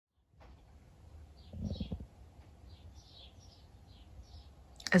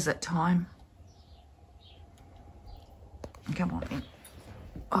Is it time? Come on then.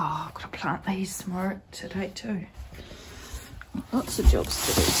 Oh, I've got to plant these today too. Lots of jobs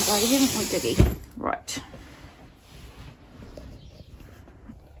to do today, haven't we, Diggy? Right.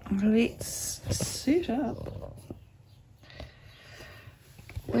 Let's set up.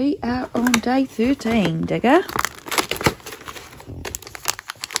 We are on day 13, Digger.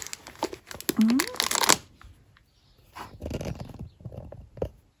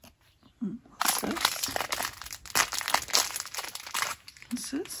 What's this?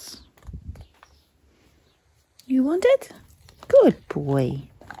 What's this? You want it? Good boy.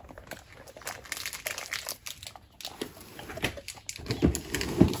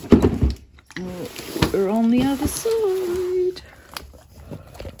 We're on the other side.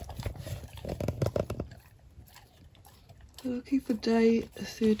 Looking for day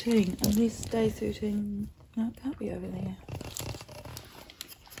 13. Unless day 13... No, it can't be over there.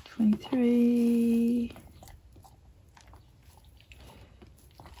 23.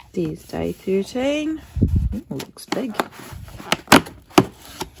 There's day 13. Ooh, looks big.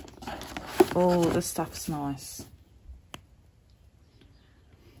 Oh, this stuff's nice.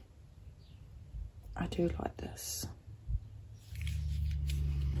 I do like this.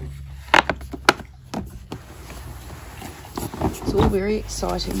 It's all very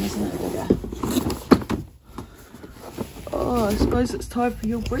exciting, isn't it, Digger? Oh, I suppose it's time for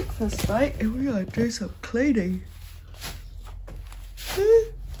your breakfast, mate, and we're going to do some cleaning.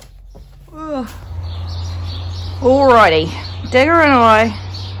 Alrighty, Digger and I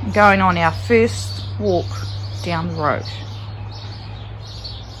are going on our first walk down the road.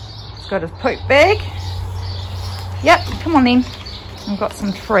 He's got his poop bag. Yep, come on then. I've got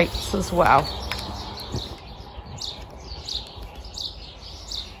some treats as well.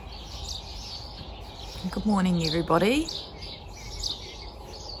 Good morning, everybody.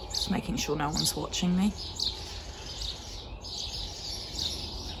 Just making sure no one's watching me.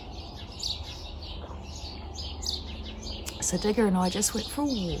 So Digger and I just went for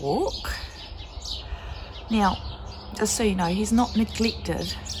a walk. Now, just so you know, he's not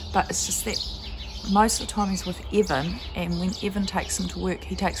neglected, but it's just that most of the time he's with Evan, and when Evan takes him to work,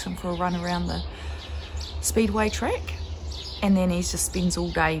 he takes him for a run around the speedway track, and then he just spends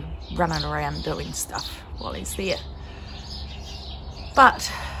all day running around doing stuff while he's there.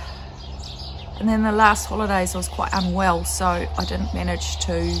 And then the last holidays I was quite unwell, so I didn't manage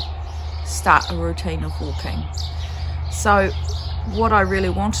to start a routine of walking. So what I really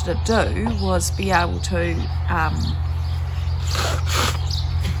wanted to do was be able to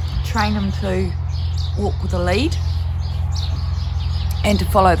train him to walk with a lead and to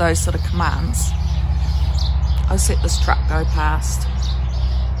follow those sort of commands. I let this truck go past.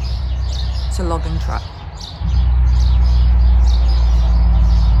 It's a logging truck.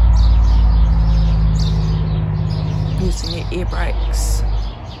 Using the air brakes.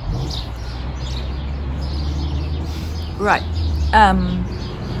 Right.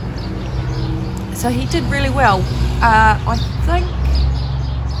 So he did really well. I think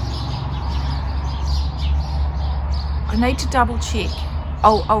I need to double check.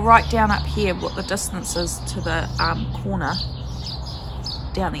 I'll write down up here what the distance is to the corner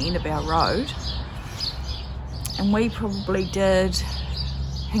down the end of our road. And we probably did,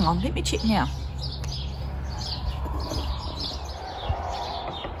 hang on, let me check now.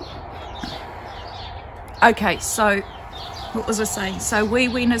 Okay, so what was I saying? So we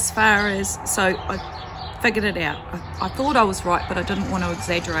went as far as, so I figured it out. I thought I was right, but I didn't want to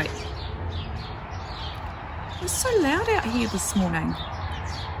exaggerate. It's so loud out here this morning.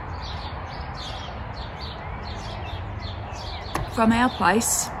 From our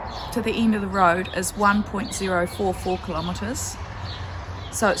place to the end of the road is 1.044 kilometres.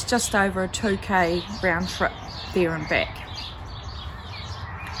 So it's just over a 2k round trip there and back.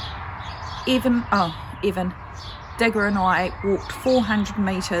 Evan, Digger and I walked 400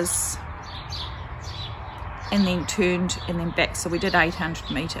 metres and then turned and then back, so we did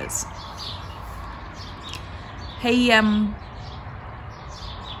 800 metres. He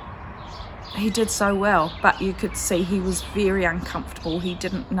did so well, but you could see he was very uncomfortable. He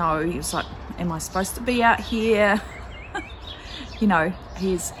didn't know. He was like, am I supposed to be out here? You know,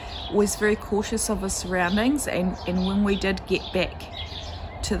 he's always very cautious of his surroundings, and when we did get back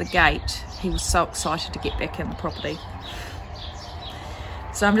to the gate, he was so excited to get back in the property.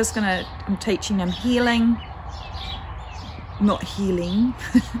 So I'm teaching him healing, not healing,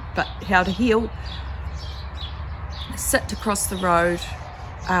 but how to heal, sit across the road,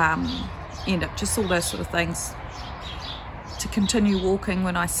 end up just all those sort of things, to continue walking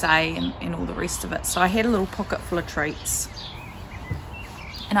when I say, and all the rest of it. So I had a little pocket full of treats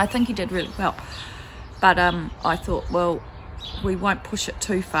and I think he did really well. But I thought, well, we won't push it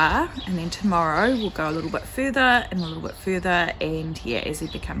too far, and then tomorrow we'll go a little bit further and a little bit further, and yeah, as he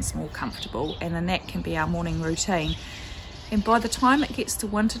becomes more comfortable, and then that can be our morning routine. And by the time it gets to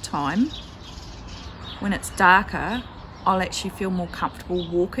winter time, when it's darker, I'll actually feel more comfortable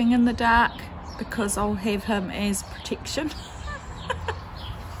walking in the dark because I'll have him as protection.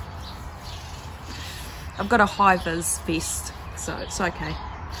 I've got a high-vis vest, so it's okay.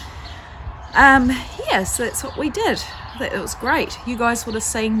 Yeah, so that's what we did. It was great. You guys would have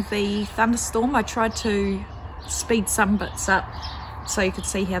seen the thunderstorm. I tried to speed some bits up so you could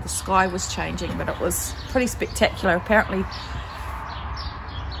see how the sky was changing, but it was pretty spectacular. Apparently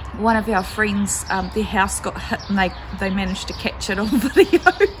one of our friends, their house got hit, and they managed to catch it on video.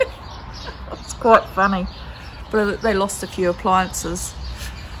 It's quite funny, but they lost a few appliances.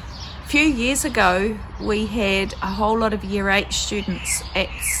 A few years ago we had a whole lot of year 8 students at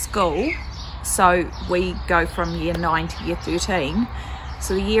school. So we go from year 9 to year 13.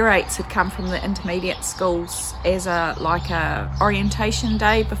 So the year 8s had come from the intermediate schools as like a orientation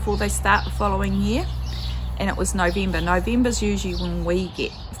day before they start the following year. And it was November. November's usually when we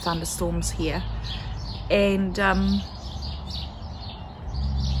get thunderstorms here. And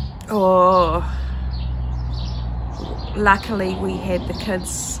luckily we had the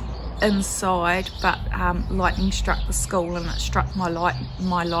kids inside, but lightning struck the school and it struck my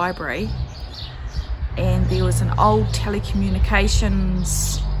library. And there was an old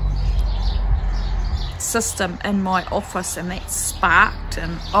telecommunications system in my office, and that sparked,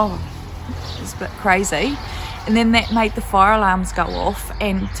 and oh, it was a bit crazy. And then that made the fire alarms go off,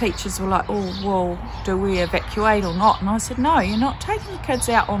 and teachers were like, oh, well, do we evacuate or not? And I said, no, you're not taking the kids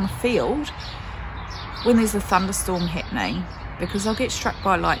out on the field when there's a thunderstorm happening, because they'll get struck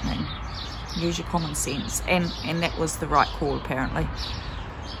by lightning. Use your common sense. And that was the right call, apparently.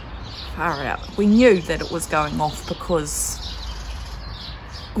 Far out. We knew that it was going off because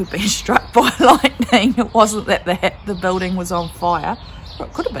we'd been struck by lightning. It wasn't that the building was on fire. Well,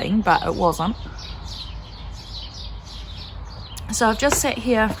 it could have been, but it wasn't. So I've just sat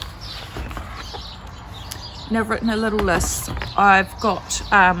here and I've written a little list. I've got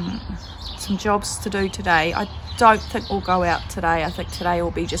some jobs to do today. I don't think we'll go out today. I think today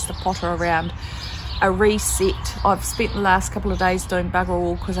will be just a potter around, a reset. I've spent the last couple of days doing bugger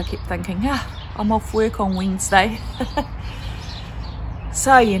all because I kept thinking, I'm off work on Wednesday.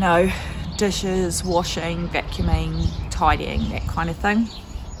 So, you know, dishes, washing, vacuuming, tidying, that kind of thing.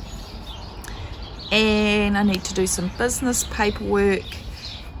 And I need to do some business paperwork,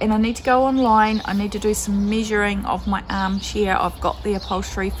 and I need to go online. I need to do some measuring of my armchair. I've got the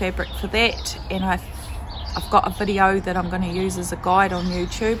upholstery fabric for that, and I've got a video that I'm going to use as a guide on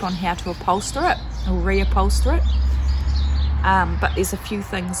YouTube on how to upholster it or reupholster it. But there's a few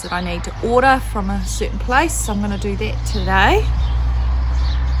things that I need to order from a certain place, so I'm going to do that today.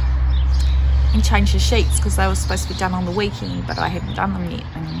 And change the sheets because they were supposed to be done on the weekend, but I haven't done them yet,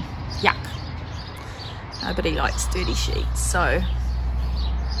 and yuck. Nobody likes dirty sheets, so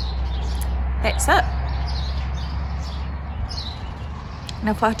that's it. Now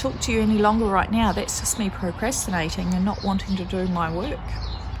if I talk to you any longer right now, that's just me procrastinating and not wanting to do my work.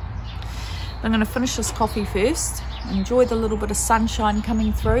 I'm going to finish this coffee first, enjoy the little bit of sunshine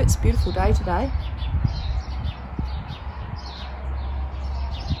coming through. It's a beautiful day today.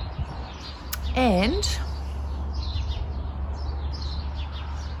 And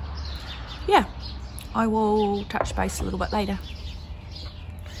yeah, I will touch base a little bit later.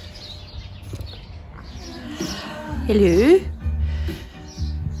 Hello.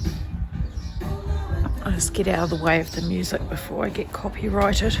 I'll just get out of the way of the music before I get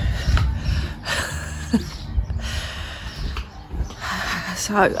copyrighted.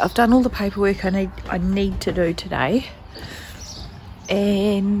 So I've done all the paperwork I need to do today,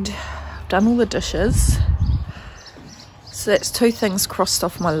 and I've done all the dishes. So that's 2 things crossed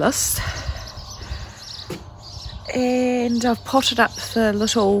off my list. And I've potted up the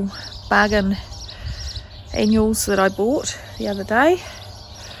little bargain annuals that I bought the other day.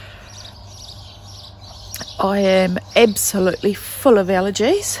 I am absolutely full of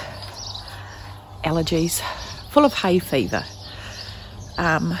allergies, full of hay fever.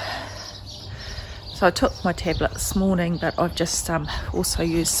 So I took my tablet this morning, but I've just also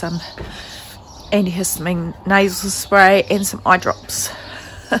used some antihistamine nasal spray and some eye drops.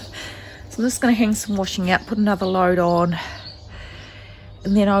 So I'm just going to hang some washing out, put another load on,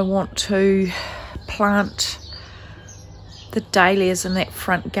 and then I want to plant the dahlias in that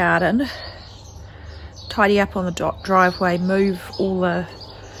front garden, tidy up on the driveway, move all the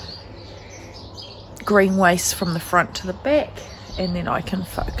green waste from the front to the back, and then I can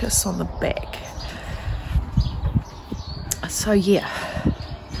focus on the back. So yeah,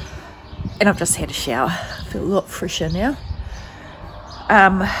 and I've just had a shower. I feel a lot fresher now.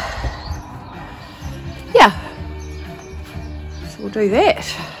 Yeah, so we'll do that.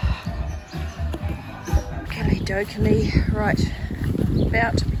 Okie dokie. Right,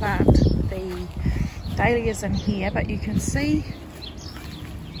 about to plant the dahlias in here, but you can see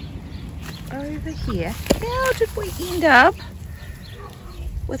over here, how did we end up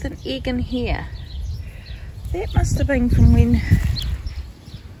with an egg in here? That must have been from when,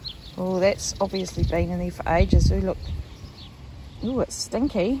 oh, that's obviously been in there for ages. Oh, look, oh, it's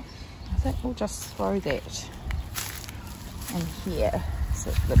stinky. I think we'll just throw that in here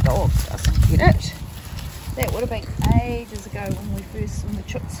so the dog doesn't get it. That would have been ages ago when the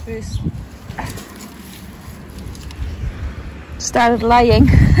chicks first started laying.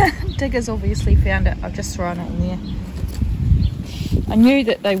 Diggers obviously found it. I've just thrown it in there. I knew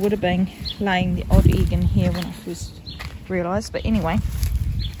that they would have been laying the odd egg in here when I first realised, but anyway,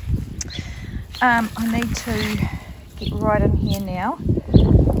 I need to get right in here now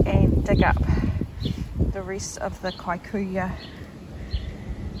and dig up the rest of the kikuyu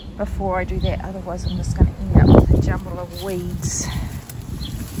before I do that, otherwise I'm just going to end up with a jumble of weeds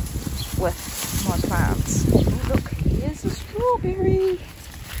with my plants. Oh, look, here's a strawberry.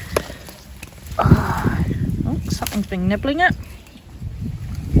 Oh, something's been nibbling it.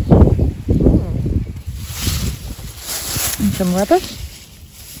 And some rubbish.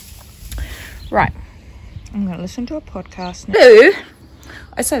 Right, I'm going to listen to a podcast now. Hello.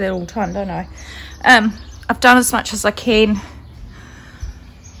 I say that all the time, don't I? I've done as much as I can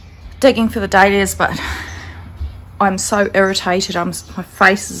digging for the dahlias, but I'm so irritated. My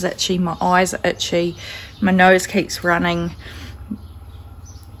face is itchy, my eyes are itchy, my nose keeps running,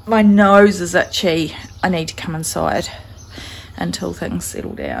 my nose is itchy. I need to come inside until things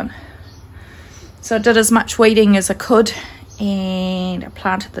settle down. So I did as much weeding as I could and I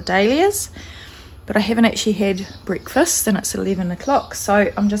planted the dahlias, but I haven't actually had breakfast and it's 11 o'clock,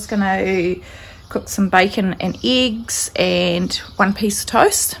 so I'm just going to cook some bacon and eggs and one piece of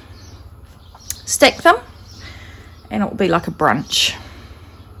toast, stack them, and it will be like a brunch.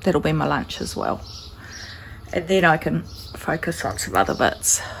 That'll be my lunch as well, and then I can focus on some other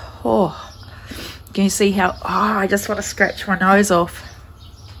bits. Oh, can you see how, oh, I just want to scratch my nose off.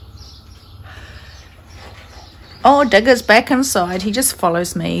 Oh, Digger's back inside. He just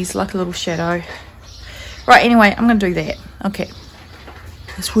follows me. He's like a little shadow. Right, anyway, I'm going to do that. Okay.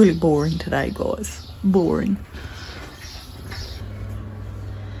 It's really boring today, guys. Boring.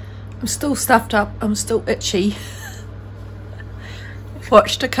 I'm still stuffed up. I'm still itchy. I've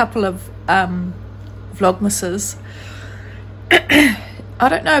watched a couple of Vlogmases. I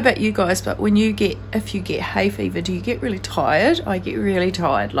don't know about you guys, but when you get, if you get hay fever, do you get really tired? I get really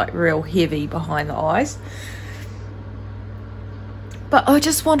tired, like real heavy behind the eyes. But I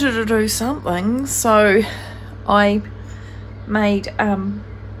just wanted to do something, so I made a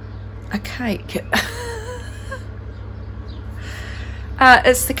cake.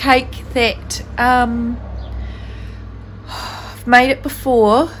 It's the cake that I've made it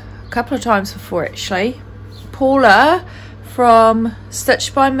before, a couple of times before actually. Paula from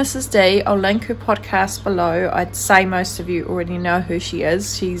Stitched by Mrs. D, I'll link her podcast below. I'd say most of you already know who she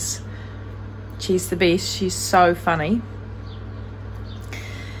is. She's the best. She's so funny.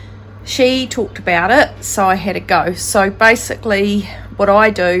 She talked about it, so I had a go. So basically what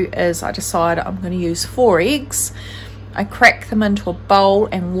I do is I decide I'm going to use 4 eggs. I crack them into a bowl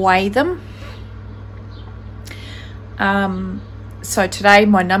and weigh them. So today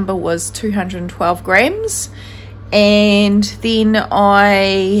my number was 212 grams, and then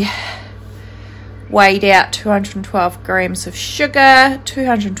I weighed out 212 grams of sugar,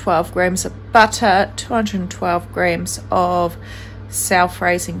 212 grams of butter, 212 grams of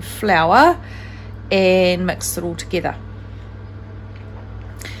self-raising flour, and mixed it all together.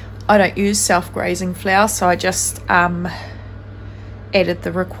 I don't use self-raising flour, so I just added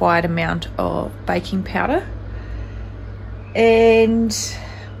the required amount of baking powder, and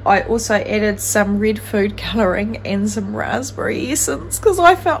I also added some red food colouring and some raspberry essence because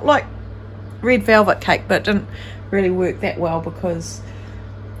I felt like red velvet cake, but it didn't really work that well because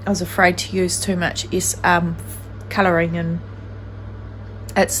I was afraid to use too much colouring, and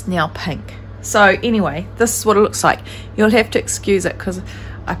it's now pink. So anyway, this is what it looks like. You'll have to excuse it because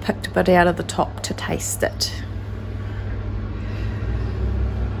I picked a bit out of the top to taste it.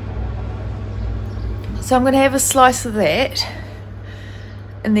 So I'm going to have a slice of that,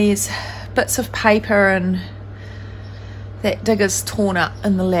 and there's bits of paper and that Digger's torn up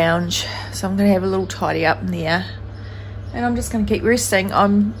in the lounge, so I'm going to have a little tidy up in there, And I'm just going to keep resting.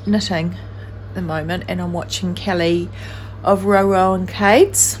 I'm knitting at the moment and I'm watching Kelly of Roro and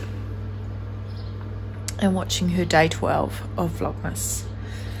Cade's and watching her day 12 of Vlogmas.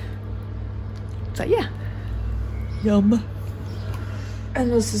 So yeah, yum.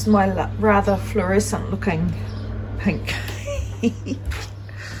 And this is my rather fluorescent looking pink.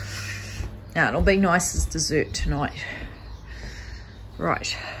 Now it'll be nice as dessert tonight.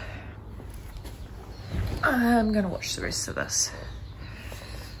 Right, I'm gonna watch the rest of this.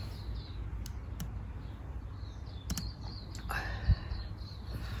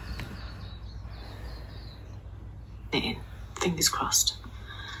 Fingers crossed.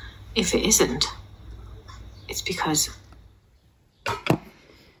 If it isn't, it's because...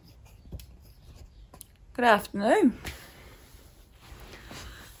 Good afternoon.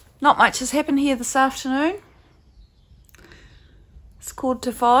 Not much has happened here this afternoon. It's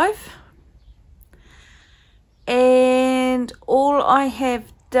 4:45. And all I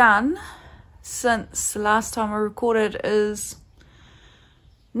have done since the last time I recorded is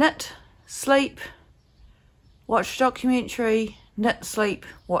knit, sleep, watch a documentary, knit, sleep,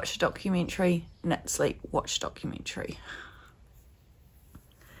 watch a documentary, knit, sleep, watch a documentary.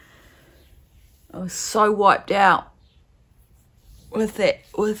 I was so wiped out with that,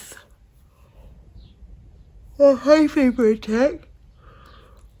 with a hay fever attack.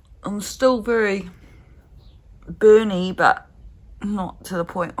 I'm still very burny, but not to the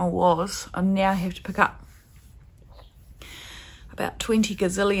point I was. I now have to pick up about 20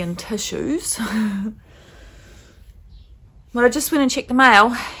 gazillion tissues. But I just went and checked the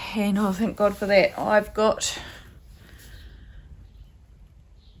mail, and oh, thank God for that. I've got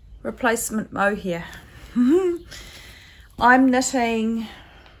replacement mohair. I'm knitting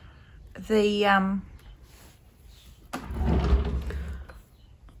the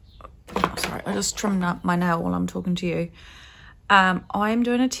sorry, I just trimmed up my nail while I'm talking to you. I'm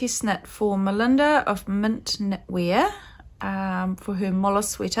doing a test knit for Melinda of Mint Knitwear for her Molla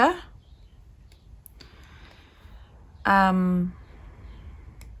sweater. And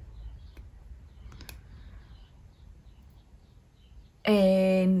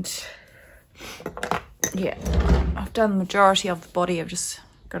yeah, I've done the majority of the body. I've just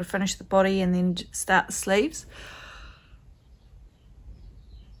got to finish the body and then start the sleeves.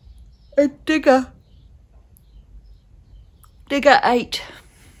 And Digger 8,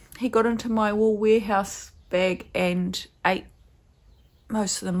 he got into my wool warehouse bag and ate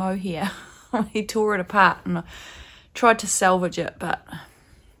most of the mohair. He tore it apart, and I tried to salvage it, but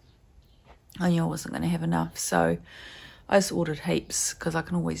I knew I wasn't going to have enough, so I just ordered heaps because I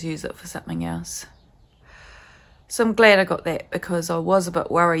can always use it for something else. So I'm glad I got that, because I was a bit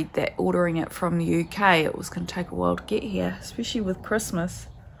worried that ordering it from the UK, it was going to take a while to get here, especially with Christmas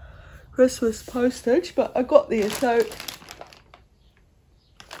postage, but I got there, so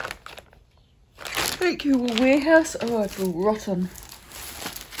thank you, warehouse. Oh, I feel rotten.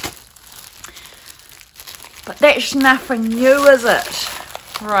 But that's nothing new, is it?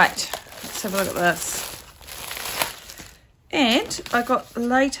 Right, let's have a look at this. And I got the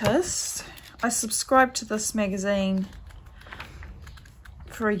latest. I subscribed to this magazine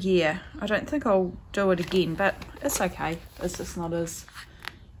for a year. I don't think I'll do it again, but it's okay. It's just not as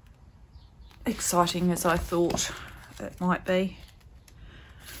exciting as I thought it might be.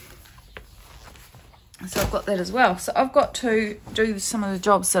 So I've got that as well. So I've got to do some of the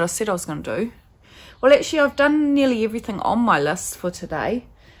jobs that I said I was going to do. Well, actually, I've done nearly everything on my list for today.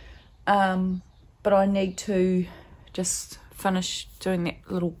 But I need to just finish doing that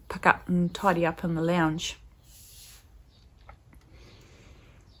little pick up and tidy up in the lounge.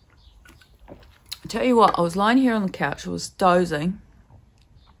 I tell you what, I was lying here on the couch, I was dozing.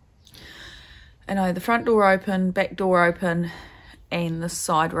 And I had the front door open, back door open, and the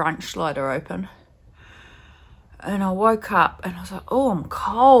side ranch slider open. And I woke up and I was like, oh, I'm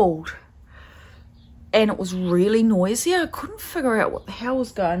cold. And it was really noisy. I couldn't figure out what the hell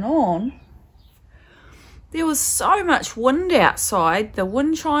was going on. There was so much wind outside. The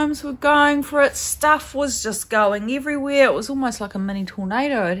wind chimes were going for it. Stuff was just going everywhere. It was almost like a mini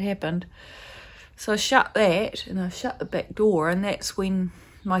tornado had happened. So I shut that and I shut the back door, and that's when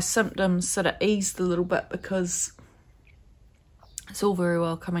my symptoms sort of eased a little bit, because it's all very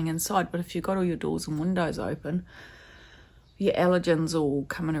well coming inside, but if you've got all your doors and windows open, your allergens all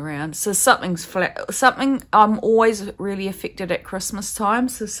coming around. So something's I'm always really affected at Christmas time,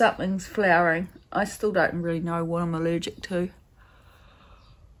 so something's flowering. I still don't really know what I'm allergic to.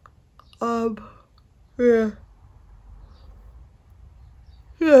 Yeah.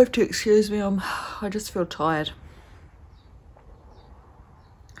 You have to excuse me, I just feel tired.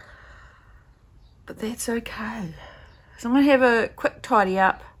 But that's okay. So I'm going to have a quick tidy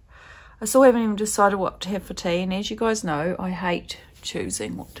up. I still haven't even decided what to have for tea, and as you guys know, I hate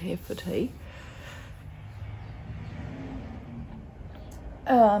choosing what to have for tea.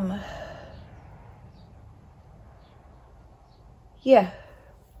 Yeah.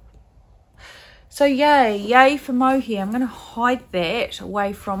 So yay for mohair. I'm going to hide that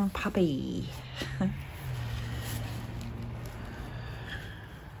away from puppy.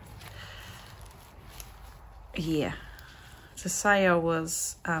 Yeah. To say I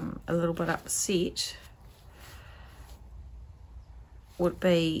was a little bit upset would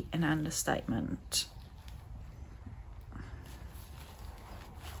be an understatement.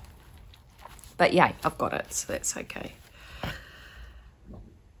 But yay, I've got it, so that's okay.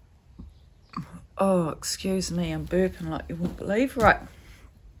 Oh, excuse me, I'm burping like you wouldn't believe. Right,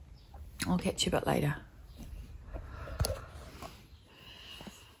 I'll catch you a bit later.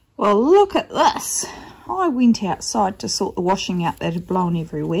 Well, look at this. I went outside to sort the washing out that had blown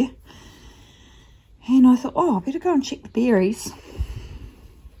everywhere. And I thought, oh, I better go and check the berries.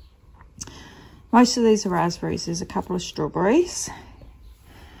 Most of these are raspberries. There's a couple of strawberries.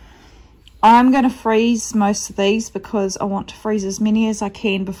 I'm going to freeze most of these because I want to freeze as many as I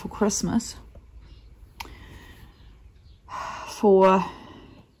can before Christmas. For,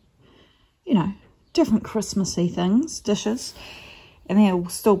 you know, different Christmassy things, dishes. And there will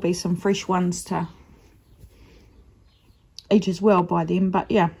still be some fresh ones to eat as well by then.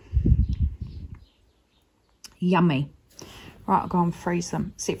 But yeah, yummy. Right, I'll go and freeze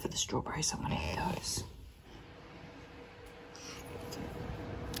them. Except for the strawberries, I'm going to have those.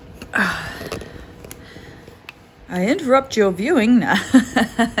 I interrupt your viewing now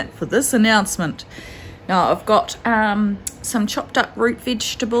for this announcement. Now I've got some chopped up root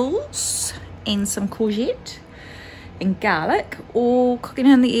vegetables and some courgette and garlic all cooking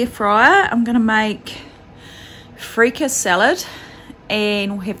in the air fryer. I'm going to make freekeh salad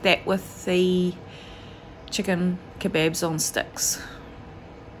and we'll have that with the chicken kebabs on sticks.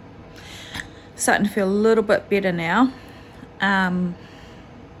 Starting to feel a little bit better now.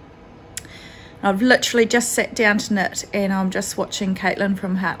 I've literally just sat down to knit and I'm just watching Caitlin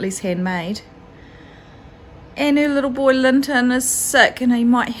from Hartley's Handmade. And her little boy Linton is sick and he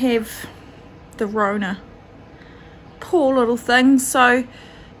might have the Rona. Poor little thing. So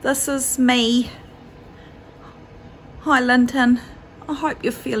this is me. Hi Linton. I hope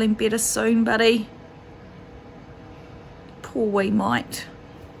you're feeling better soon, buddy. Poor wee mite.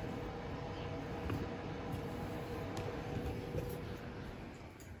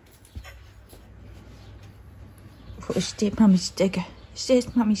 Where's Dad Mummy's digger?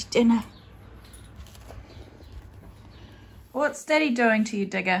 There's Mummy's dinner. What's Daddy doing to you,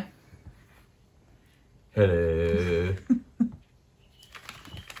 digger? Hello.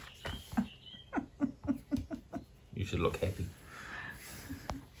 You should look happy.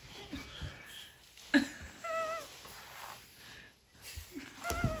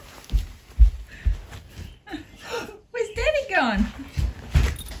 Where's Daddy gone?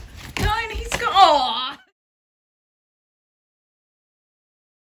 No, he's gone. Oh!